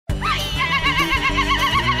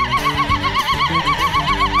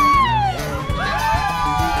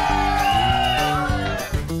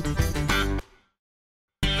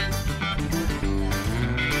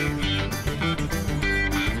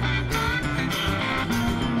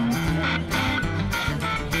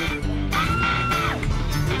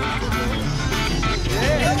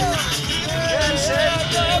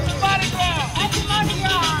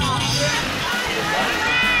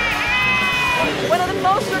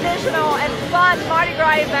traditional and fun Mardi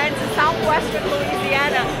Gras events in southwestern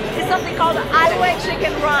Louisiana is something called the Highway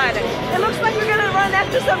Chicken Run. It looks like we're going to run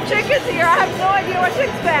after some chickens here. I have no idea what to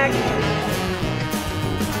expect.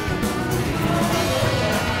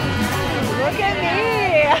 Look at me!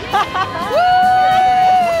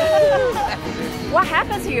 What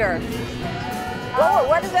happens here?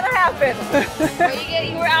 What is going to happen?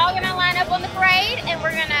 We're all going to line up on the parade and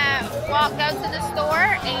we're going to go to the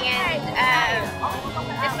store and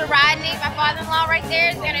Mr. Rodney, my father-in-law right there,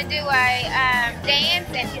 is going to do a dance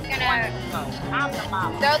and he's going to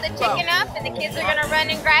throw the chicken up and the kids are going to run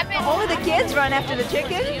and grab it. Only the kids run after the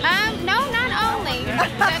chicken? No, not only.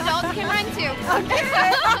 The adults can run too. Okay.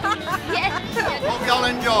 Yes. Hope y'all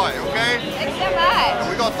enjoy, okay? Thanks so much.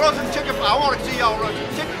 We're going to throw some chicken. I want to see y'all run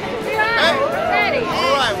some chicken. Yeah, we're ready.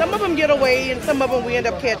 All right. Some of them get away and some of them we end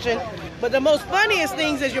up catching. But the most funniest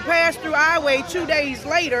things is you pass through Highway 2 days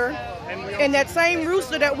later and that same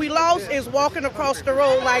rooster that we lost is walking across the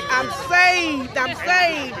road like, I'm saved, I'm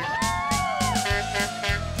saved.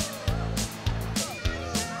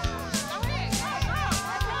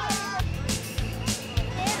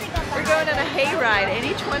 We're going on a hayride and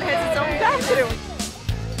each one has its own bathroom.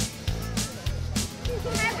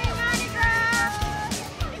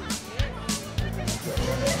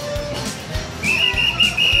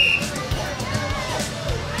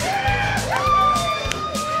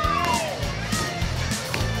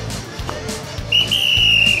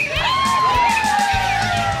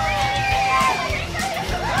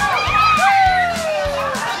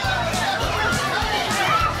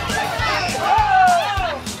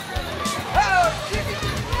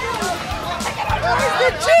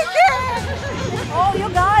 Oh, you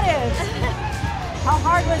got it! How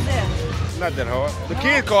hard was it? Not that hard. The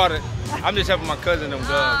kids caught it. I'm just helping my cousin them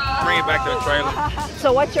bring it back to the trailer.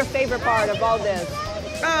 So what's your favorite part of all this?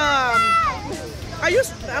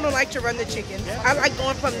 I don't like to run the chickens. I like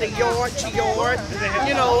going from the yard to yard,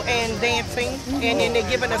 you know, and dancing, and then they're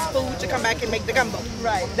giving us food to come back and make the gumbo.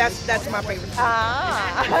 Right. That's my favorite.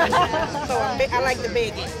 Ah. So I like the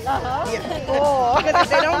begging. Yeah. Cool. Because if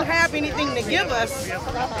they don't have anything to give us,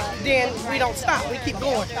 then we don't stop. We keep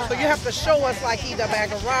going. So you have to show us like either a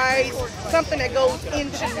bag of rice, something that goes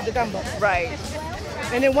into the gumbo. Right.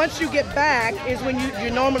 And then once you get back is when you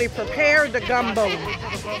normally prepare the gumbo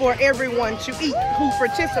for everyone to eat who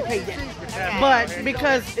participated. But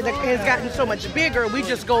because it has gotten so much bigger, we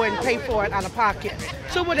just go and pay for it out of pocket.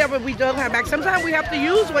 So whatever we don't have back, sometimes we have to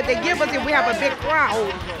use what they give us if we have a big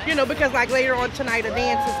crowd, you know, because like later on tonight a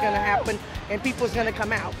dance is going to happen and people's going to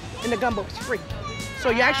come out and the gumbo is free. So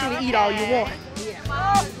you actually eat all you want.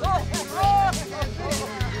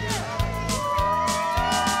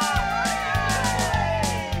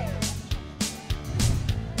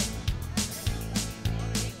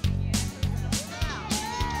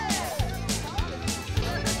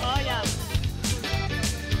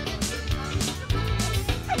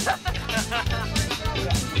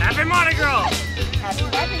 Happy Mardi Gras! Happy.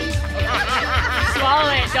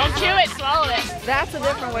 Swallow it. Don't chew it. Swallow it. That's a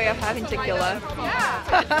different way of having tequila.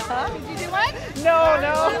 Yeah. Did you do one? No, I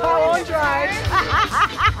won't try.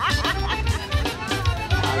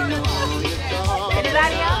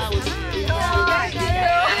 Anybody else?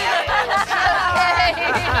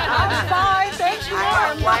 I'm fine, thank you.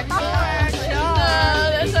 One more. No,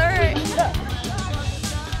 that's all right.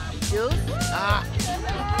 Juice?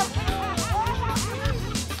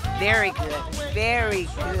 Very good. Very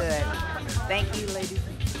good. Thank you, ladies.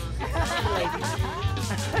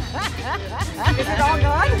 Is it all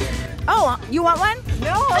gone? Oh, you want one?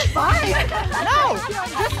 No, I'm fine. No.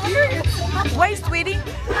 I'm just curious. Wait, sweetie.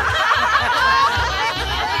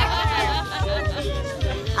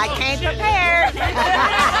 I came prepared.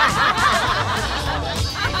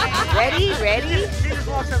 Ready? Are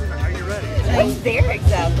you ready? What's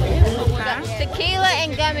Derek's out there? Tequila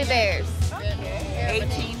and gummy bears.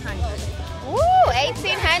 1800. Ooh,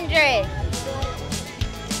 1800.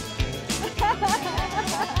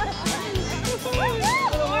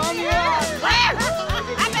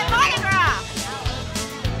 Happy Mardi Gras!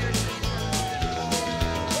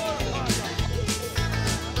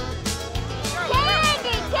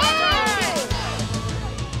 Candy!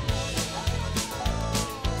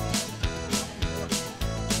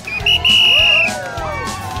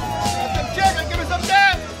 Some chicken, give me some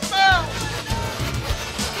dance. Smell.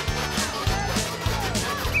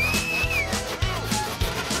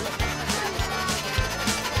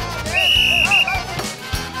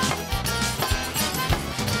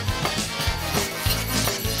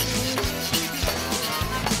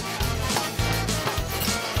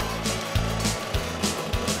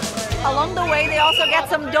 way, they also get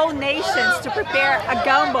some donations to prepare a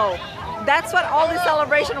gumbo. That's what all the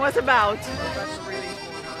celebration was about.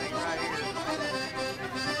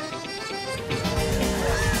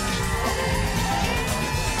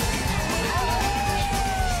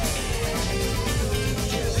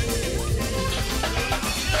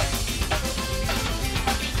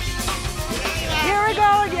 Here we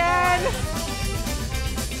go again.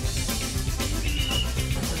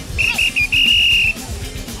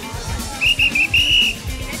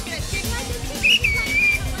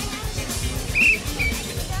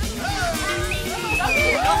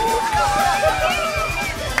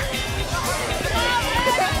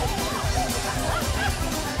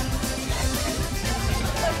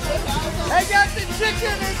 I got the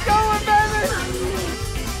chicken. It's going, baby.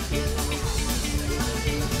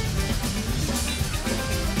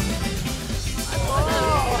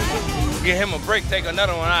 Give him a break, take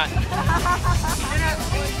another one out.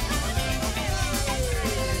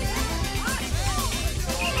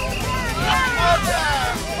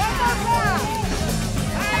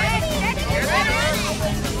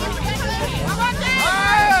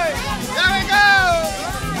 There we go.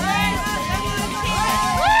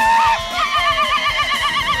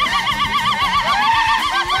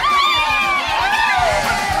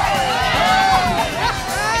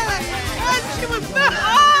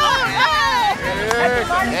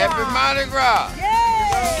 Happy Mardi Gras.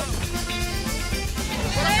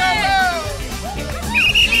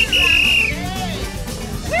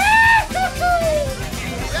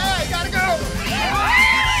 Yeah, gotta go.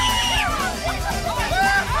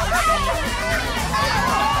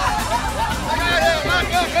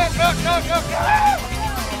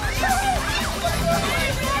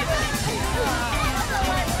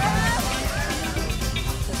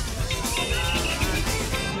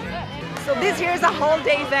 So this here is a whole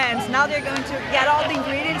day event. Now they're going to get all the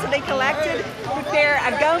ingredients that they collected, prepare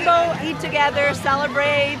a gumbo, eat together,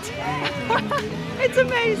 celebrate. It's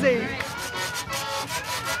amazing.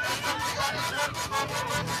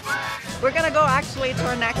 We're gonna go actually to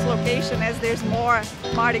our next location as there's more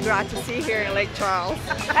Mardi Gras to see here in Lake Charles.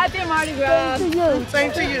 Happy Mardi Gras. Same to you.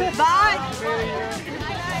 Same to you. Bye.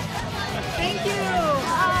 Thank you.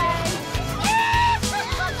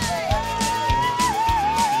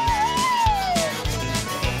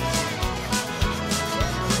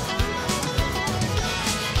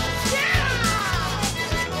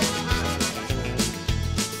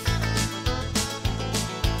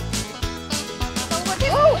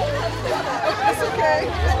 That's okay.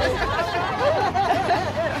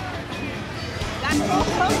 I'm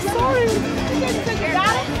sorry. You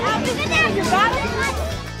got it? You got it?